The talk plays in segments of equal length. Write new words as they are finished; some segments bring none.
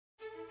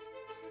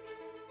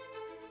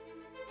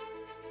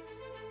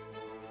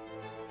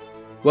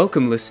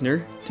Welcome,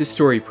 listener, to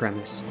Story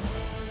Premise.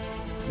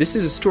 This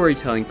is a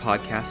storytelling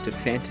podcast of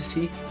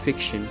fantasy,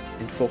 fiction,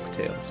 and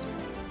folktales.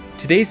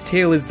 Today's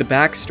tale is the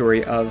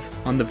backstory of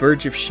On the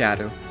Verge of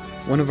Shadow,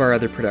 one of our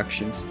other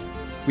productions.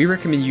 We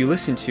recommend you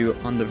listen to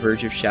On the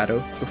Verge of Shadow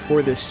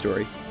before this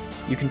story.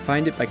 You can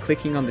find it by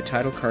clicking on the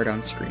title card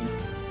on screen.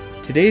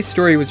 Today's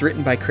story was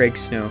written by Craig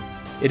Snow.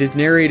 It is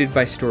narrated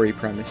by Story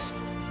Premise.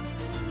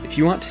 If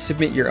you want to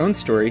submit your own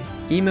story,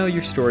 email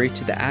your story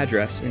to the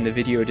address in the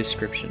video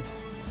description.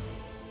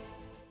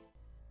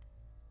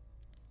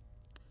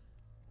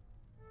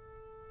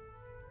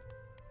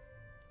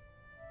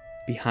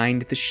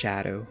 Behind the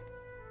Shadow.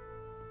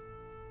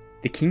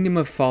 The kingdom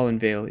of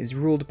Fallenvale is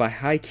ruled by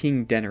High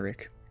King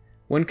Deneric.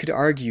 One could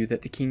argue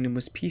that the kingdom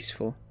was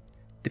peaceful.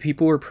 The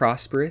people were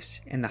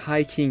prosperous, and the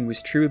High King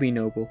was truly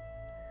noble.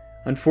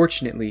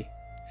 Unfortunately,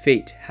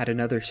 fate had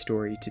another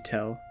story to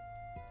tell.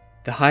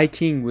 The High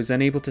King was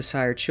unable to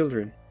sire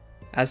children.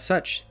 As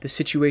such, the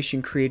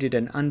situation created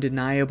an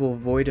undeniable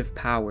void of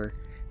power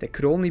that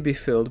could only be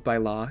filled by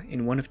law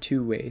in one of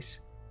two ways.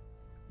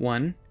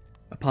 1.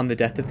 Upon the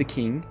death of the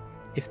king,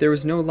 if there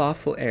was no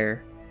lawful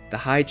heir, the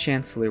High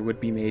Chancellor would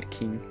be made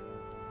king.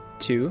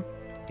 2.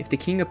 If the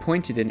king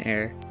appointed an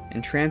heir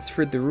and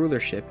transferred the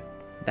rulership,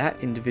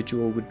 that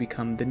individual would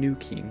become the new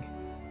king.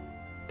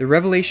 The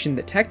revelation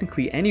that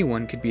technically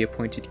anyone could be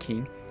appointed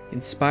king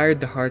inspired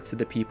the hearts of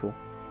the people,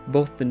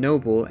 both the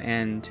noble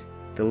and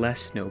the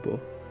less noble.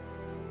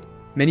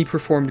 Many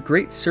performed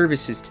great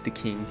services to the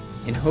king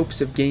in hopes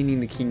of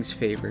gaining the king's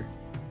favor.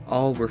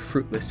 All were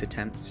fruitless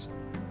attempts.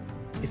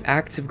 If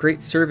acts of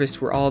great service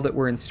were all that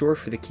were in store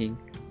for the king,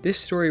 this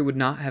story would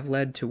not have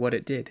led to what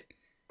it did.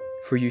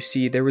 For you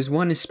see, there was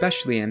one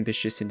especially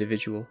ambitious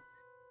individual,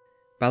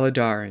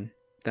 Baladaran,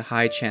 the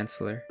High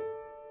Chancellor.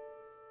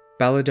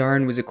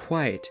 Baladaran was a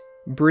quiet,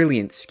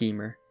 brilliant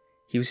schemer.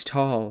 He was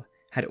tall,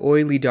 had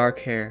oily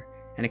dark hair,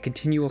 and a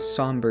continual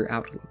somber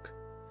outlook.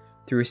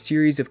 Through a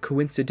series of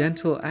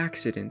coincidental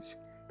accidents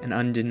and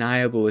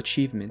undeniable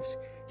achievements,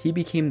 he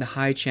became the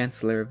High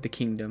Chancellor of the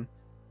kingdom.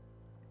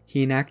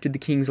 He enacted the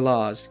king's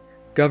laws,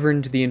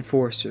 governed the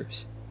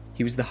enforcers.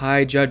 He was the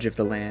high judge of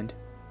the land.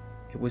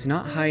 It was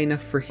not high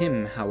enough for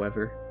him,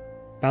 however.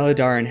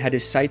 Baladaran had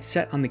his sights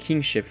set on the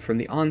kingship from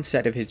the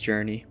onset of his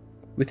journey.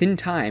 Within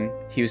time,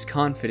 he was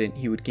confident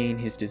he would gain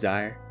his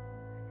desire.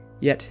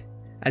 Yet,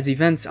 as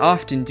events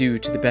often do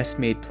to the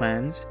best-made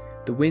plans,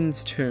 the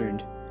winds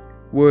turned.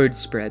 Word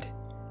spread.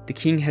 The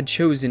king had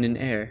chosen an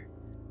heir.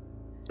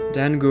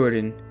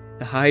 Dangurden,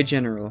 the High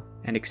General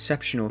and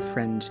exceptional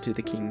friend to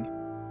the king.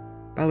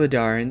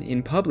 Baladaran,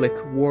 in public,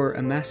 wore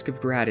a mask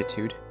of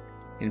gratitude.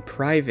 In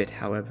private,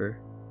 however,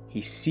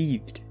 he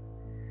seethed.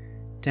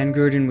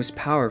 Dangurden was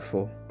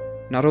powerful,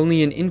 not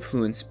only in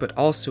influence but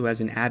also as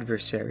an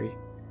adversary.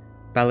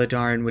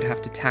 Baladaran would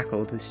have to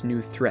tackle this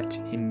new threat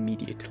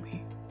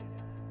immediately.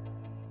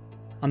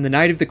 On the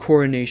night of the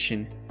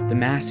coronation, the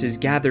masses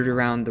gathered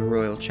around the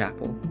royal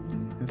chapel.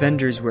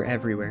 Vendors were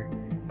everywhere,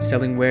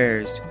 selling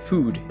wares,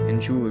 food, and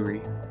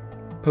jewelry.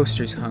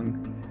 Posters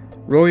hung.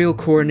 Royal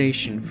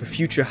coronation for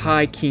future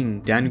High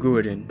King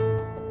Dangurden.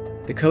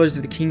 The colors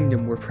of the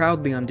kingdom were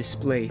proudly on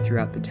display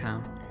throughout the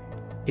town.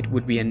 It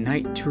would be a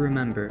night to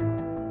remember.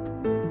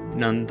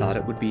 None thought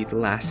it would be the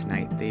last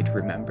night they'd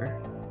remember.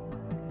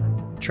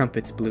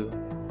 Trumpets blew.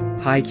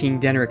 High King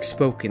Deneric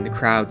spoke and the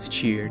crowds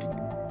cheered.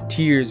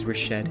 Tears were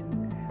shed.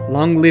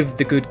 Long live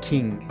the good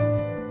king.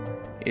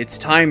 It's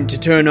time to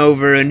turn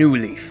over a new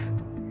leaf.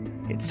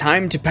 It's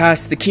time to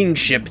pass the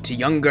kingship to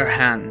younger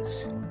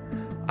hands.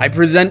 I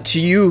present to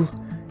you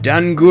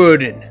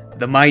Dangurden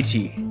the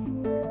Mighty.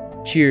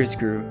 Cheers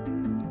grew.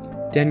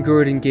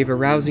 Dangurden gave a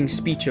rousing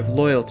speech of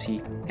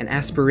loyalty and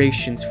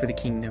aspirations for the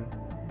kingdom.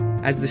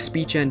 As the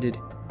speech ended,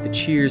 the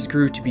cheers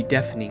grew to be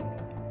deafening.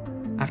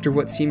 After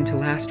what seemed to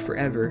last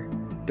forever,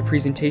 the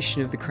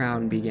presentation of the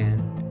crown began.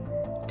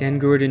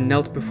 Dangurden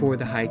knelt before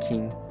the High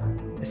King.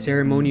 A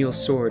ceremonial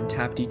sword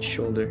tapped each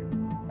shoulder.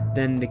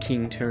 Then the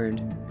king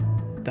turned.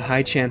 The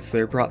High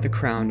Chancellor brought the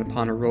crown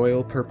upon a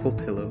royal purple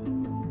pillow.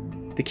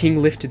 The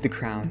king lifted the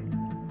crown.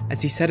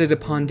 As he set it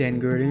upon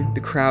Dangurden,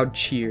 the crowd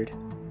cheered.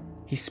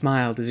 He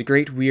smiled as a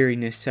great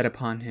weariness set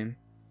upon him.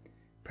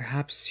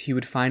 Perhaps he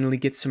would finally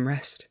get some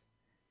rest.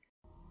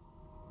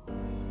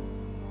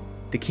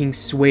 The king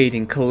swayed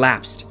and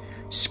collapsed.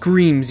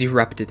 Screams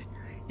erupted.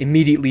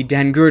 Immediately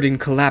Dangurden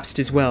collapsed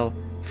as well,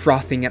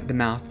 frothing at the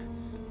mouth.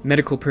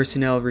 Medical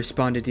personnel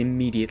responded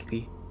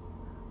immediately.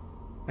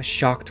 A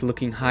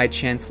shocked-looking High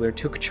Chancellor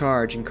took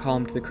charge and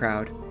calmed the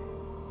crowd.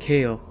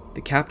 Kale,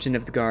 the captain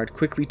of the guard,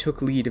 quickly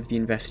took lead of the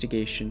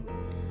investigation.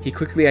 He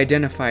quickly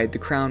identified the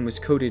crown was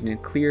coated in a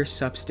clear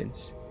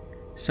substance.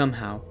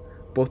 Somehow,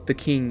 both the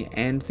king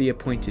and the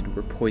appointed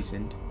were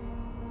poisoned.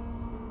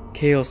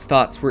 Kale's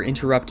thoughts were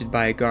interrupted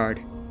by a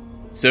guard.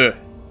 Sir,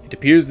 it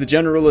appears the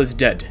general is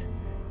dead.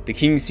 The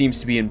king seems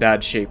to be in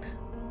bad shape.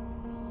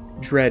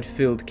 Dread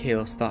filled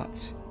Kale's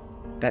thoughts.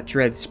 That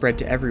dread spread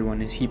to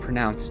everyone as he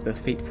pronounced the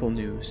fateful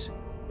news.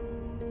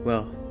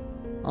 Well,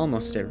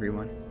 almost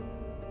everyone.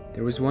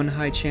 There was one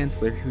High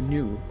Chancellor who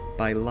knew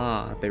by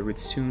law there would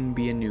soon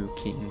be a new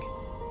king.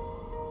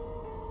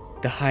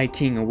 The High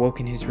King awoke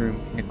in his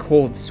room in a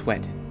cold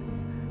sweat.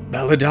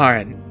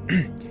 "Baladaran!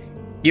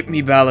 Get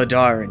me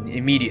Baladaran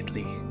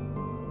immediately!"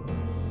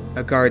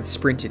 A guard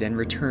sprinted and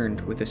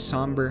returned with a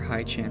somber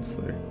High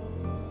Chancellor.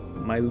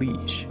 "My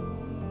liege,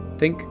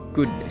 thank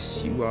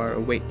goodness you are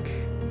awake,"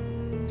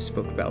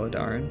 spoke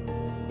Baladaran.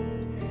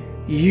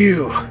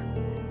 "You!"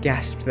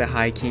 gasped the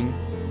High King.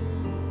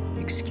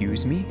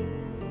 "Excuse me?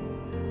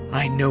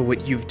 I know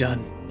what you've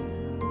done,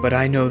 but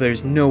I know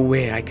there's no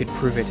way I could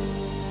prove it."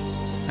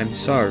 "I'm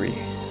sorry,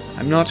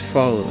 I'm not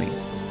following,"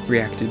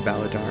 reacted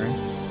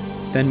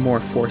Baladaran. Then more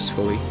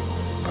forcefully,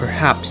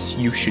 "Perhaps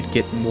you should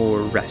get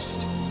more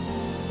rest."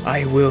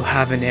 "I will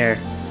have an heir,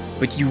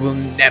 but you will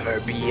never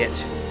be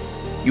it.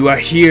 You are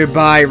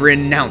hereby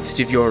renounced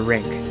of your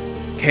rank.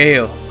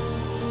 Kale!"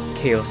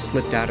 Kale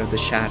slipped out of the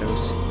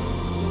shadows.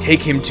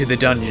 "Take him to the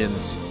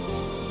dungeons."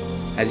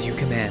 "As you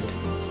command."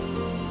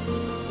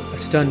 A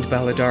stunned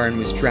Baladaran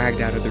was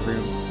dragged out of the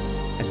room.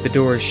 As the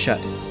doors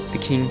shut, the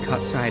king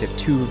caught sight of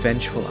two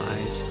vengeful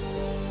eyes.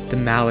 The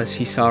malice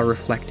he saw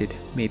reflected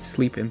made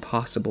sleep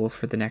impossible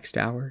for the next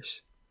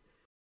hours.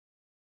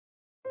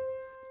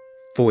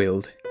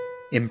 Foiled,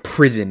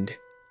 imprisoned,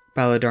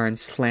 Baladaran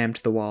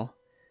slammed the wall.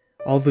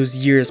 All those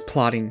years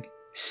plotting,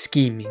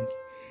 scheming,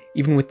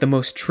 even with the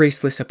most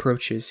traceless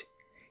approaches,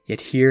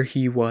 yet here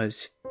he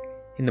was.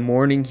 In the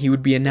morning he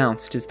would be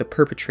announced as the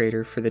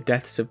perpetrator for the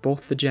deaths of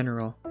both the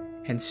general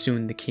and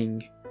soon the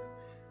king.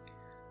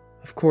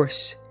 Of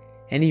course,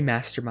 any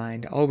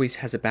mastermind always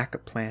has a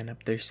backup plan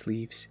up their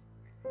sleeves.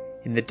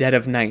 In the dead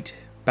of night,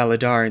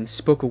 Baladaran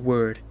spoke a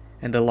word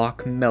and the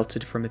lock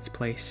melted from its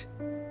place.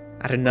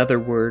 At another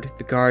word,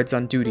 the guards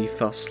on duty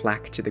fell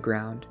slack to the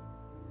ground.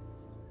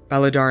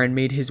 Baladaran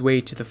made his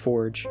way to the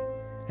forge.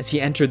 As he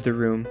entered the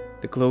room,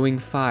 the glowing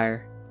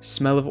fire,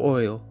 smell of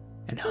oil,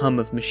 and hum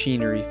of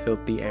machinery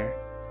filled the air.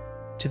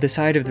 To the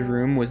side of the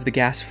room was the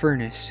gas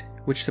furnace,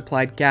 which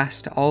supplied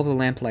gas to all the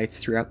lamplights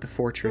throughout the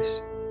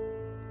fortress.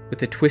 With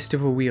the twist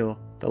of a wheel,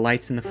 the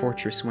lights in the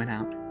fortress went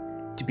out.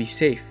 To be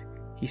safe,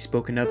 he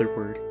spoke another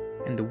word,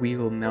 and the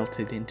wheel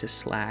melted into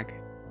slag.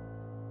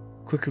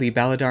 Quickly,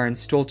 Baladaran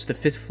stole to the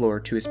 5th floor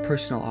to his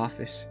personal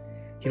office.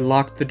 He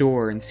locked the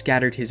door and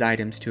scattered his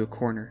items to a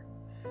corner.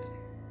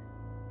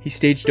 He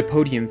staged a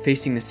podium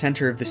facing the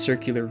center of the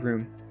circular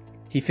room.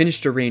 He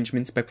finished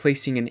arrangements by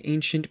placing an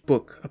ancient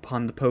book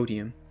upon the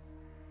podium.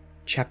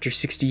 Chapter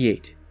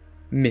 68,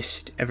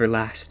 Mist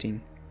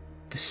Everlasting,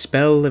 the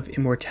Spell of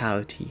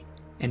Immortality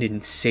and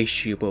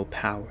Insatiable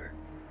Power.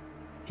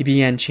 He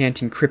began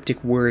chanting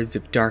cryptic words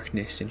of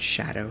darkness and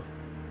shadow.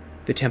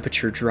 The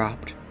temperature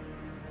dropped.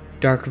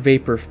 Dark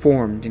vapor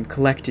formed and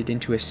collected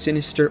into a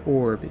sinister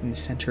orb in the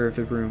center of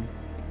the room.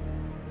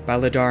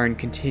 Baladaran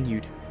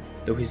continued,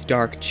 though his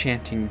dark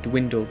chanting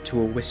dwindled to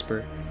a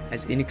whisper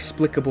as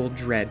inexplicable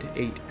dread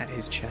ate at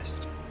his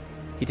chest.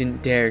 He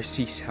didn't dare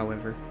cease,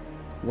 however.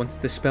 Once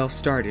the spell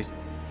started,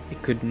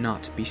 it could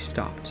not be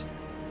stopped.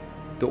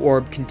 The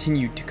orb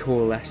continued to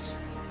coalesce,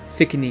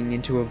 thickening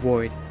into a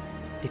void.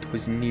 It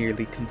was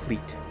nearly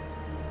complete.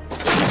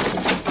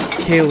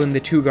 Kale and the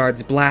two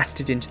guards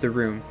blasted into the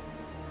room.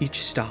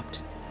 Each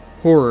stopped,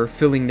 horror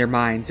filling their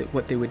minds at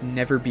what they would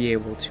never be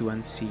able to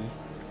unsee.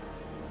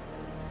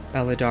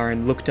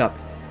 Baladaran looked up.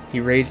 He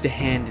raised a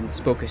hand and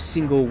spoke a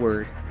single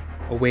word.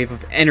 A wave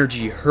of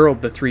energy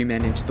hurled the three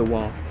men into the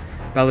wall.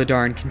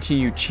 Baladaran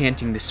continued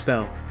chanting the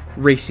spell,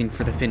 racing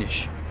for the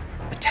finish.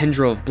 A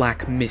tendril of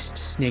black mist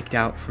snaked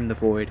out from the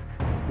void,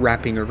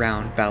 wrapping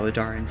around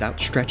Baladaran's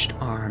outstretched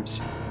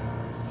arms.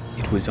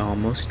 It was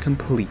almost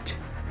complete.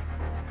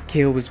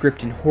 Kale was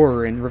gripped in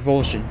horror and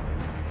revulsion.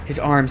 His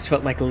arms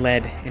felt like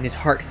lead, and his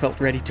heart felt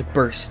ready to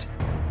burst.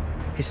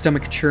 His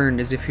stomach churned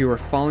as if he were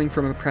falling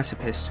from a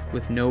precipice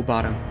with no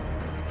bottom.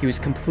 He was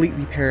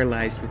completely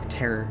paralyzed with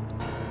terror.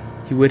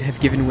 He would have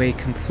given way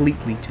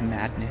completely to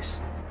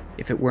madness,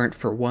 if it weren't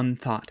for one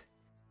thought.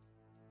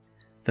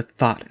 The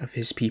thought of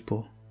his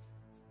people.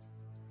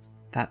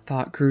 That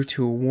thought grew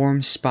to a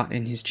warm spot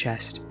in his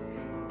chest.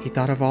 He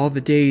thought of all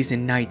the days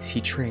and nights he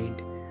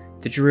trained,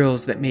 the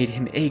drills that made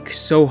him ache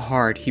so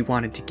hard he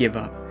wanted to give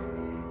up.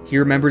 He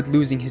remembered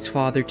losing his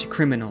father to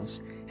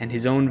criminals, and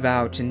his own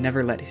vow to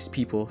never let his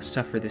people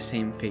suffer the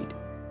same fate.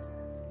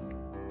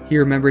 He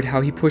remembered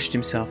how he pushed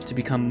himself to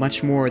become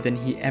much more than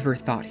he ever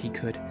thought he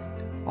could,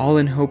 all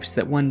in hopes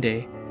that one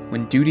day,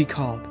 when duty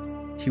called,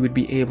 he would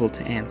be able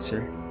to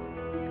answer.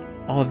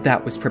 All of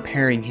that was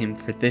preparing him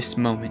for this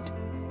moment.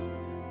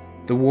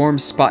 The warm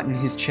spot in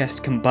his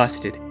chest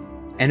combusted.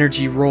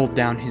 Energy rolled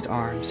down his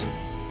arms.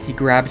 He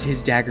grabbed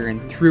his dagger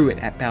and threw it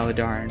at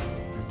Baladaran.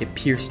 It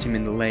pierced him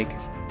in the leg.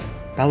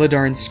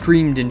 Baladaran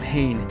screamed in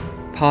pain,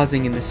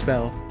 pausing in the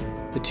spell.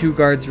 The two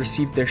guards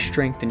received their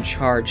strength and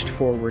charged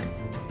forward.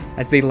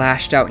 As they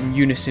lashed out in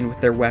unison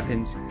with their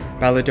weapons,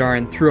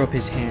 Baladaran threw up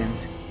his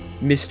hands.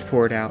 Mist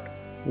poured out,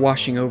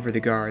 washing over the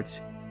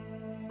guards.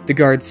 The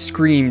guards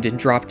screamed and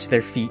dropped to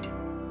their feet.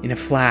 In a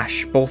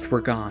flash, both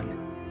were gone.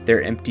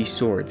 Their empty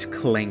swords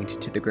clanged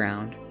to the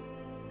ground.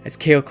 As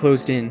Kale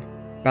closed in,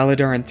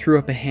 Baladaran threw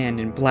up a hand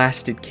and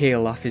blasted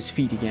Cale off his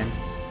feet again.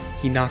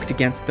 He knocked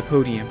against the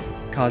podium,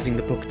 causing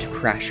the book to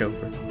crash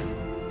over.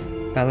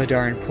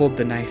 Baladaran pulled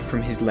the knife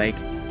from his leg.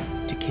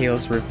 To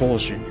Cale's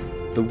revulsion,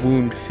 the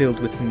wound filled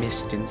with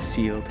mist and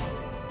sealed.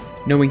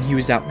 Knowing he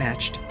was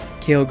outmatched,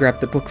 Cale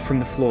grabbed the book from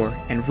the floor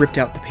and ripped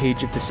out the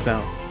page of the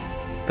spell.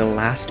 The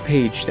last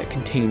page that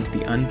contained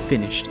the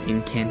unfinished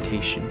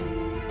incantation.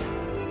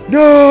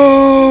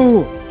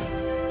 "No!"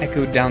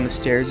 echoed down the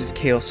stairs as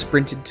Cale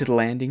sprinted to the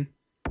landing.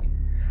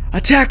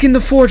 "Attack in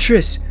the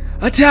fortress!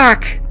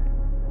 Attack!"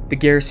 The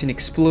garrison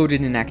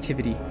exploded in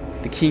activity.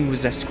 The king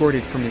was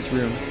escorted from his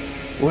room.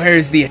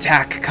 "Where's the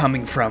attack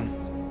coming from?"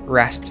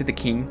 rasped the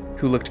king,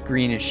 who looked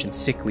greenish and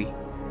sickly.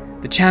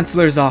 "The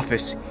chancellor's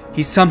office.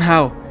 He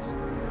somehow—"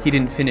 He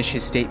didn't finish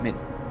his statement,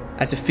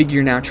 as a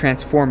figure now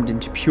transformed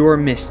into pure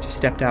mist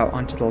stepped out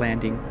onto the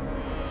landing.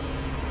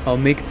 "I'll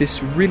make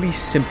this really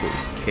simple,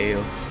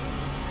 Cale.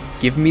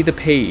 Give me the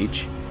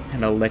page,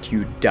 and I'll let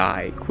you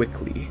die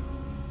quickly."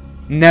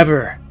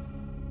 "Never!"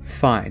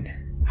 "Fine.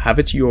 Have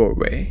it your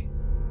way."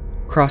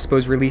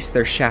 Crossbows released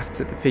their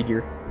shafts at the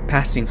figure,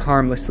 passing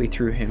harmlessly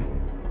through him.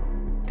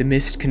 The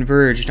mist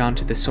converged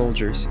onto the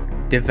soldiers,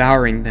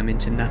 devouring them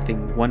into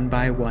nothing one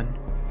by one.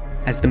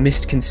 As the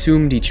mist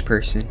consumed each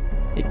person,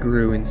 it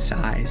grew in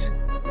size.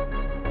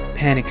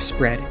 Panic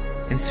spread,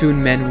 and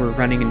soon men were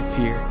running in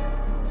fear.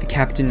 The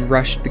captain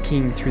rushed the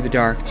king through the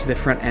dark to the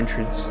front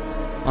entrance.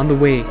 On the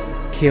way,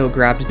 Cale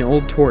grabbed an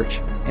old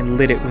torch and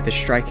lit it with a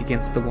strike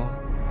against the wall.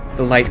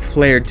 The light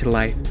flared to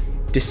life,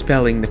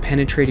 dispelling the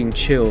penetrating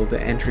chill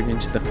that entered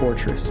into the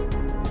fortress.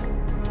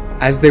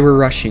 As they were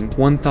rushing,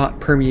 one thought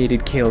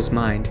permeated Cale's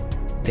mind.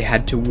 They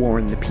had to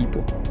warn the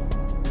people.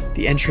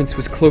 The entrance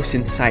was close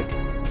in sight.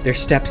 Their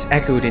steps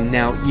echoed in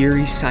now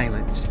eerie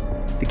silence.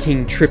 The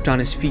king tripped on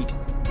his feet,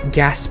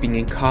 gasping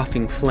and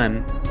coughing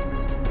phlegm.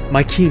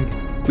 "My king,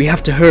 we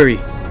have to hurry."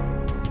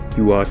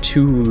 "You are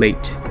too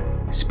late,"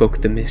 spoke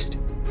the mist.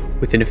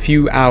 "Within a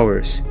few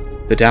hours,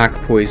 the dark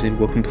poison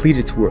will complete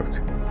its work.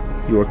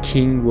 Your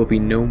king will be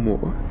no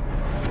more.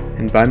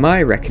 And by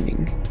my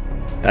reckoning,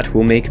 that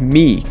will make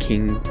me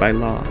king by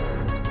law."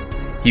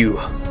 "You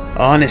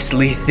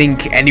honestly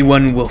think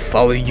anyone will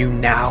follow you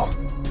now?"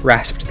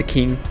 rasped the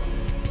king.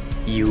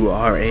 "You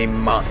are a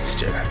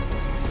monster."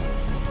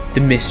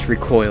 The mist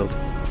recoiled.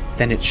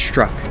 Then it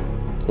struck.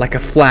 Like a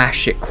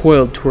flash, it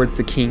coiled towards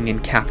the king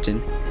and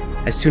captain.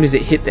 As soon as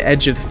it hit the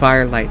edge of the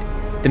firelight,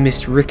 the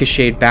mist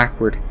ricocheted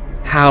backward,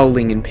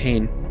 howling in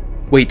pain.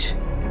 "Wait,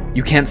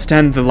 you can't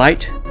stand the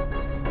light?"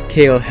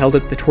 Cale held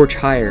up the torch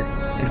higher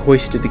and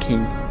hoisted the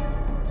king.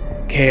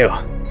 "Cale,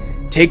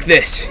 take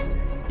this.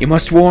 You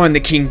must warn the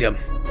kingdom.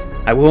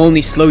 I will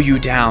only slow you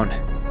down."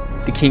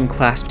 The king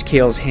clasped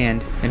Cale's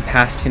hand and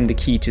passed him the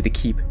key to the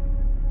keep.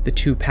 The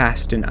two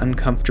passed an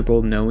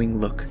uncomfortable, knowing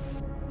look.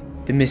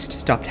 The mist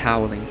stopped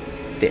howling.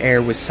 The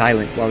air was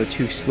silent while the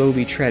two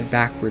slowly tread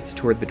backwards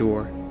toward the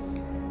door.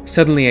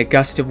 Suddenly a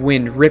gust of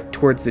wind ripped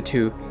towards the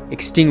two,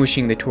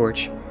 extinguishing the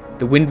torch.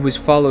 The wind was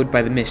followed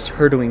by the mist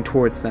hurtling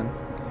towards them.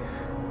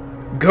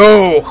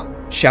 "Go!"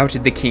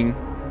 shouted the king.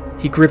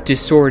 He gripped his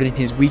sword in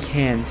his weak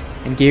hands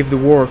and gave the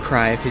war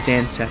cry of his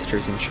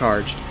ancestors and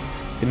charged.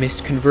 The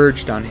mist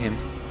converged on him,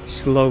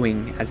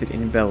 slowing as it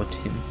enveloped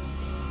him.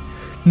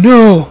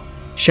 "No!"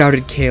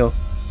 shouted Cale,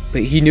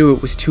 but he knew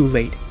it was too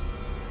late.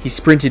 He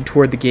sprinted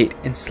toward the gate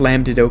and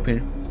slammed it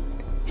open.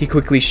 He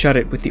quickly shut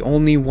it with the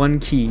only one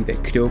key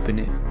that could open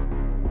it.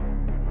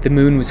 The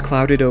moon was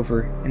clouded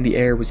over and the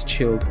air was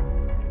chilled.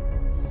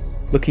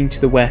 Looking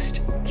to the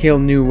west, Cale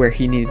knew where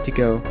he needed to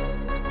go.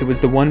 It was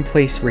the one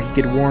place where he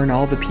could warn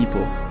all the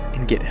people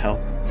and get help.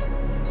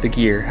 The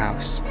Gear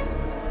House.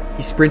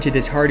 He sprinted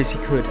as hard as he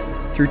could,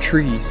 through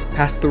trees,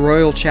 past the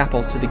royal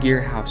chapel to the Gear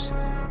House.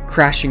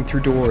 Crashing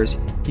through doors,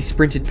 he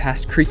sprinted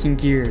past creaking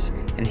gears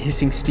and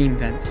hissing steam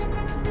vents.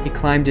 He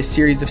climbed a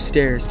series of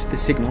stairs to the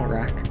signal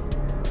rack.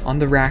 On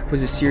the rack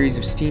was a series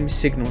of steam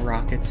signal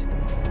rockets.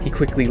 He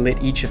quickly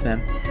lit each of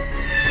them.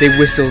 They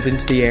whistled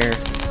into the air,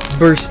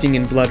 bursting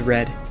in blood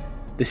red.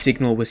 The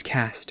signal was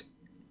cast.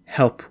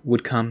 Help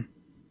would come.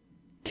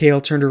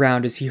 Cale turned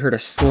around as he heard a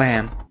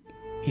slam.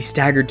 He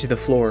staggered to the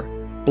floor,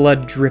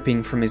 blood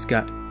dripping from his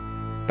gut.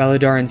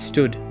 Baladaran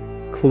stood,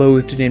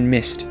 clothed in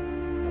mist,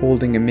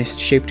 holding a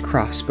mist-shaped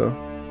crossbow.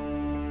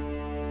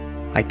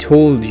 "I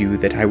told you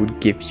that I would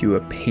give you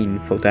a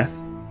painful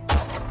death."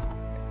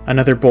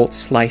 Another bolt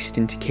sliced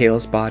into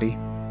Cale's body.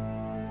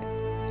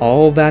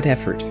 All that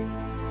effort,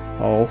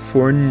 all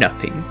for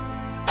nothing.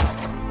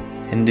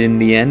 And in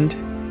the end,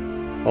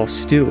 I'll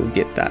still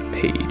get that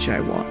page I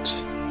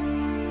want.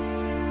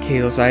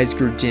 Cale's eyes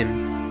grew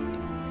dim.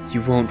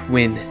 "You won't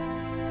win."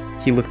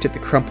 He looked at the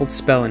crumpled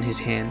spell in his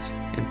hands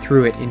and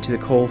threw it into the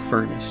coal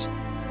furnace.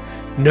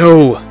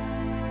 "No!"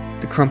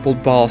 The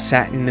crumpled ball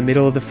sat in the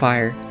middle of the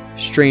fire,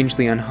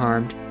 strangely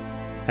unharmed.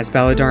 As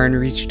Baladaran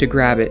reached to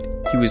grab it,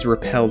 he was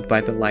repelled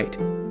by the light.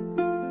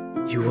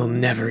 "You will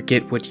never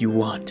get what you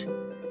want,"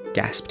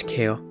 gasped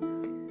Cale.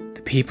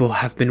 "The people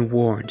have been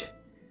warned.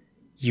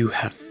 You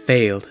have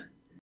failed."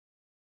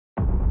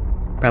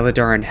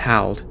 Baladaran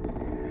howled.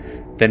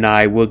 then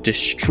I will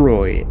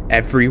destroy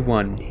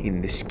everyone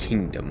in this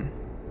kingdom."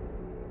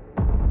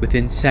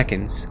 Within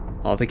seconds,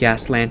 all the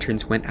gas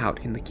lanterns went out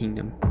in the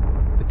kingdom.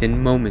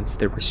 Within moments,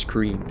 there were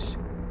screams.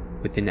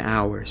 Within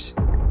hours,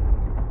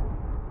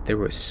 there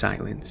was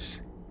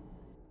silence.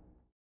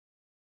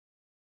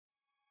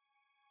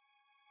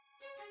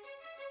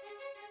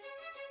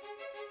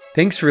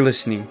 Thanks for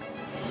listening.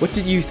 What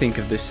did you think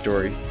of this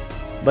story?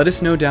 Let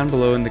us know down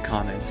below in the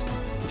comments.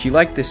 If you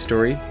liked this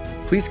story,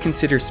 please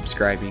consider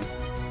subscribing.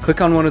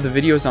 Click on one of the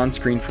videos on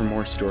screen for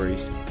more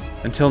stories.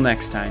 Until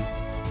next time.